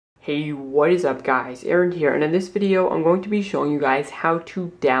Hey, what is up guys? Aaron here, and in this video I'm going to be showing you guys how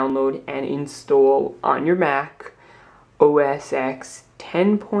to download and install on your Mac OS X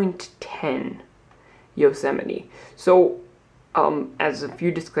 10.10 Yosemite. So, as a few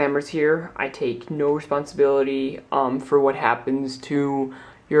disclaimers here, I take no responsibility for what happens to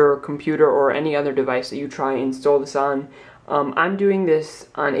your computer or any other device that you try and install this on. I'm doing this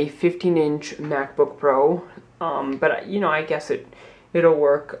on a 15-inch MacBook Pro, but you know, I guess it'll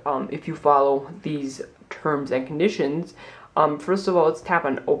work if you follow these terms and conditions. First of all, let's tap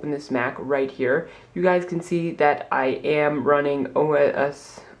on Open This Mac right here. You guys can see that I am running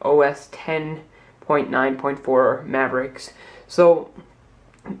OS 10.9.4 Mavericks. So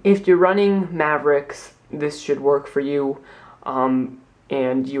if you're running Mavericks, this should work for you,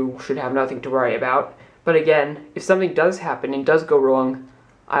 and you should have nothing to worry about. But again, if something does happen and does go wrong,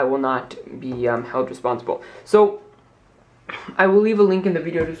 I will not be held responsible. So I will leave a link in the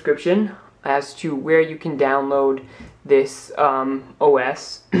video description as to where you can download this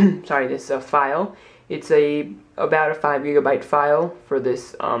this file. It's about a 5 GB file for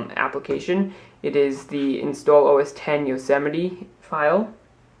this application. It is the install OS 10 Yosemite file,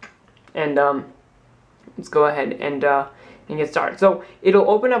 and let's go ahead and get started. So it'll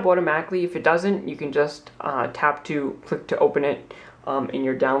open up automatically. If it doesn't, you can just click to open it in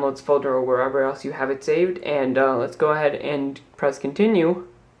your downloads folder or wherever else you have it saved, and let's go ahead and press continue.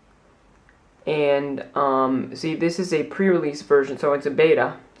 And see, this is a pre-release version, so it's a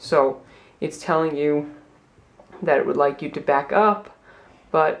beta, so it's telling you that it would like you to back up,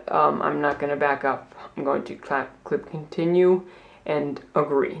 but I'm not going to back up. I'm going to click continue and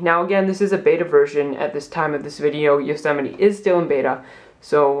agree. Now again, this is a beta version. At this time of this video, Yosemite is still in beta,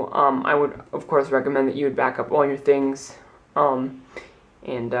 so I would of course recommend that you would back up all your things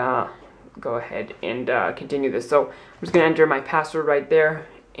and go ahead and continue this. So I'm just going to enter my password right there,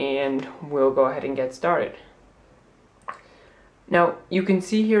 and we'll go ahead and get started. Now you can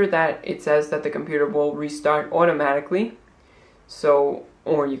see here that it says that the computer will restart automatically, so,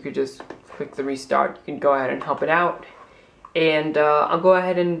 or you could just click the restart. You can go ahead and help it out, and I'll go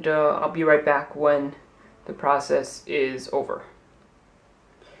ahead and I'll be right back when the process is over.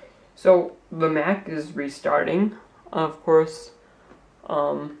 So the Mac is restarting, of course.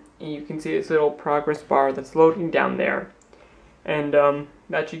 You can see this little progress bar that's loading down there, and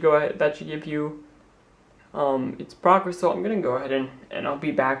that should give you its progress. So I'm gonna go ahead and I'll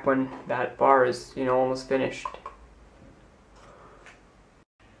be back when that bar is, you know, almost finished.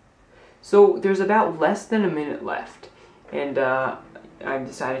 So there's about less than a minute left, and I've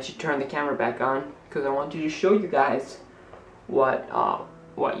decided to turn the camera back on because I want to show you guys what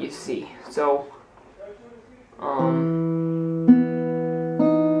you see. So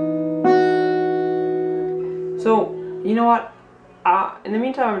So, you know what, in the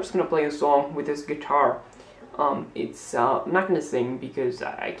meantime I'm just going to play a song with this guitar. I'm not going to sing because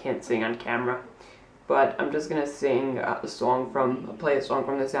I can't sing on camera, but I'm just going to sing play a song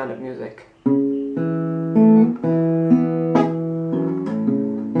from The Sound of Music.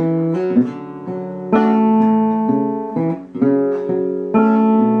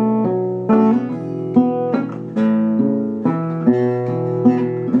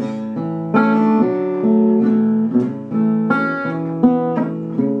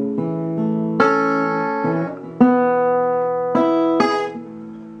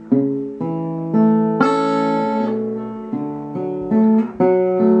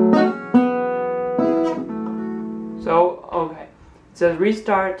 Okay, it says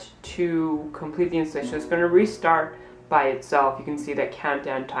restart to complete the installation. It's going to restart by itself. You can see that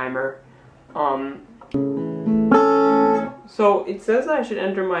countdown timer. So it says I should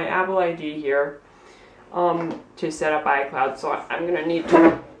enter my Apple ID here to set up iCloud. So I'm going to need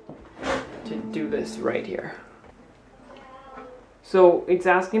to do this right here. So it's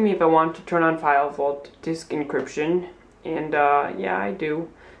asking me if I want to turn on file vault disk encryption, and yeah, I do.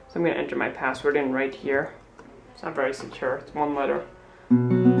 So I'm going to enter my password in right here. It's not very secure, it's one letter.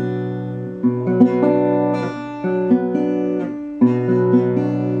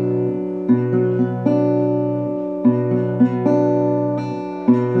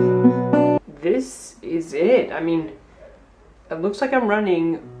 This is it. I mean, it looks like I'm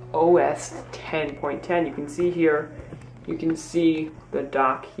running OS 10.10. You can see here, you can see the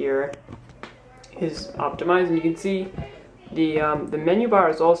dock here is optimized, and you can see the menu bar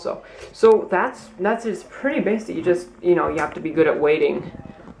is also. So that's just pretty basic. You just, you know, you have to be good at waiting,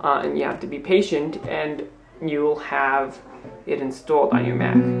 and you have to be patient, and you'll have it installed on your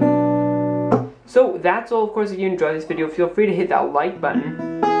Mac. So that's all. Of course, if you enjoyed this video, feel free to hit that like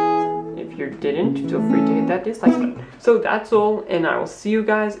button if If you didn't, feel free to hit that dislike button. So that's all, and I will see you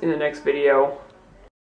guys in the next video.